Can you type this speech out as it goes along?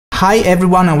Hi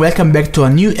everyone and welcome back to a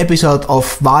new episode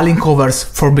of violin covers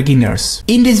for beginners.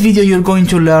 In this video you're going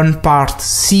to learn part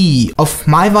C of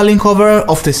my violin cover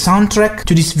of the soundtrack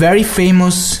to this very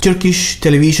famous Turkish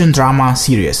television drama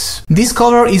series. This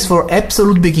cover is for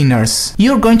absolute beginners.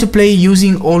 You're going to play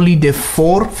using only the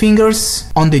 4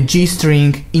 fingers on the G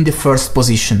string in the first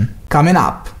position. Coming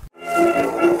up.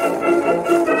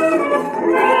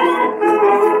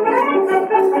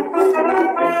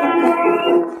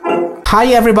 Hi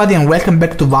everybody and welcome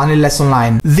back to Violin Lesson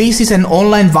Online. This is an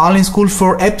online violin school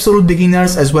for absolute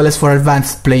beginners as well as for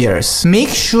advanced players. Make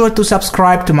sure to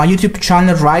subscribe to my YouTube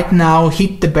channel right now,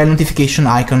 hit the bell notification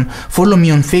icon, follow me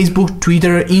on Facebook,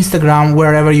 Twitter, Instagram,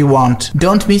 wherever you want.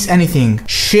 Don't miss anything.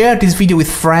 Share this video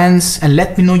with friends and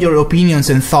let me know your opinions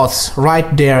and thoughts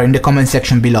right there in the comment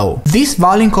section below. This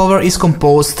violin cover is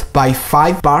composed by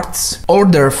 5 parts,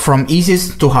 ordered from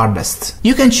easiest to hardest.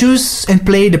 You can choose and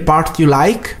play the part you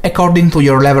like according to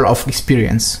your level of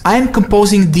experience. I am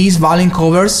composing these violin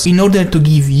covers in order to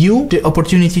give you the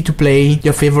opportunity to play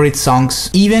your favorite songs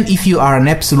even if you are an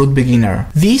absolute beginner.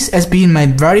 This has been my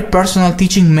very personal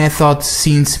teaching method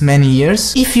since many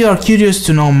years. If you are curious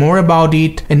to know more about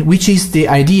it and which is the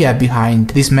idea behind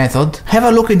this method, have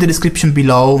a look in the description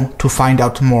below to find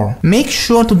out more. Make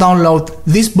sure to download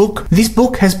this book. This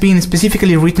book has been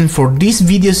specifically written for this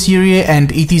video series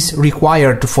and it is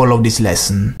required to follow this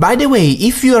lesson. By the way,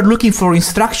 if you are looking for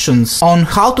instructions on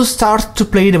how to start to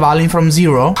play the violin from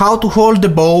zero, how to hold the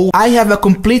bow, I have a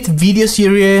complete video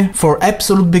series for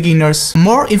absolute beginners.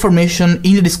 More information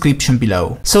in the description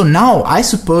below. So now I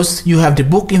suppose you have the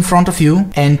book in front of you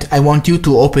and I want you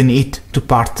to open it to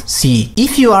part C.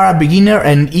 If you are a beginner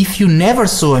and if you never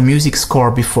saw a music score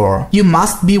before, you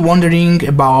must be wondering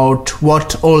about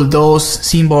what all those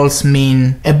symbols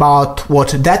mean, about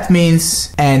what that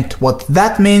means and what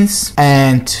that means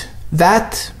and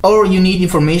that, or you need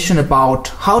information about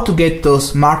how to get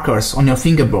those markers on your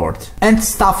fingerboard and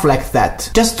stuff like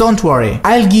that. Just don't worry,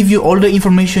 I'll give you all the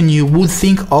information you would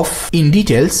think of in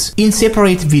details in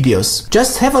separate videos.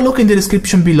 Just have a look in the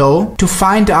description below to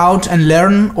find out and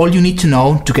learn all you need to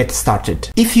know to get started.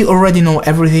 If you already know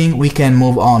everything, we can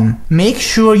move on. Make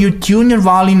sure you tune your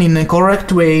violin in a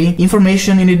correct way.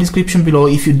 Information in the description below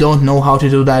if you don't know how to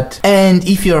do that. And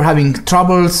if you're having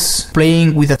troubles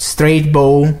playing with a straight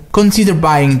bow, consider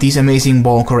buying this amazing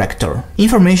bow corrector.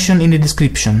 Information in the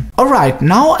description. Alright,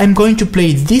 now I'm going to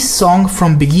play this song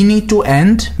from beginning to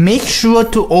end. Make sure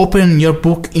to open your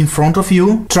book in front of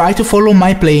you. Try to follow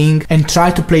my playing and try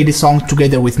to play the song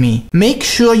together with me. Make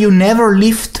sure you never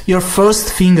lift your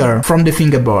first finger from the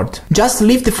fingerboard. Just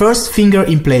leave the first finger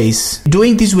in place.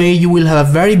 Doing this way you will have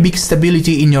a very big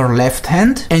stability in your left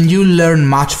hand and you'll learn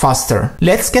much faster.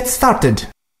 Let's get started.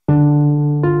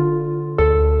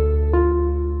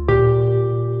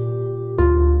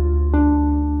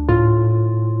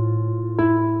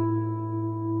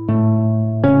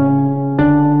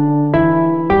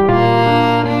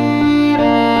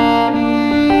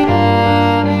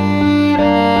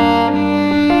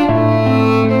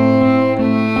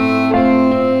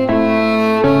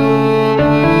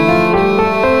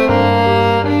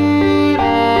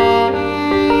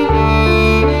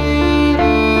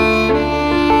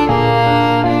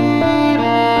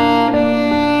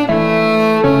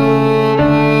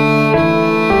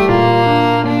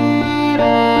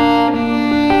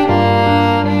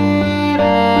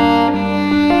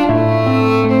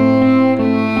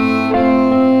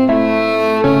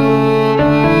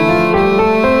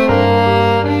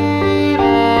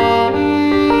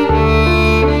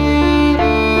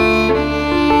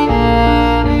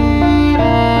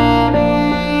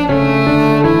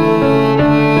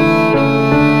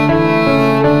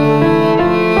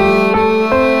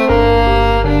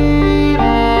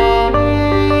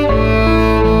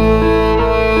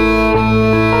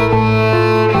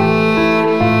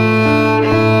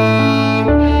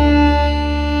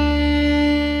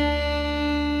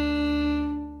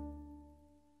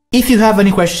 If you have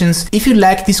any questions, if you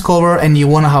like this cover and you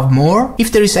wanna have more,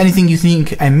 if there is anything you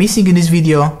think I'm missing in this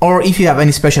video, or if you have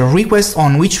any special requests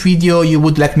on which video you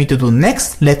would like me to do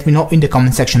next, let me know in the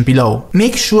comment section below.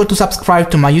 Make sure to subscribe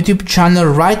to my YouTube channel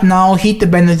right now, hit the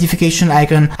bell notification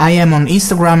icon. I am on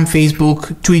Instagram,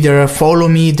 Facebook, Twitter, follow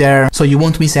me there so you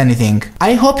won't miss anything.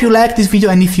 I hope you liked this video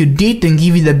and if you did, then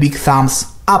give it a big thumbs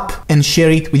up and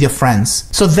share it with your friends.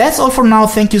 So that's all for now,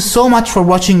 thank you so much for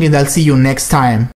watching and I'll see you next time.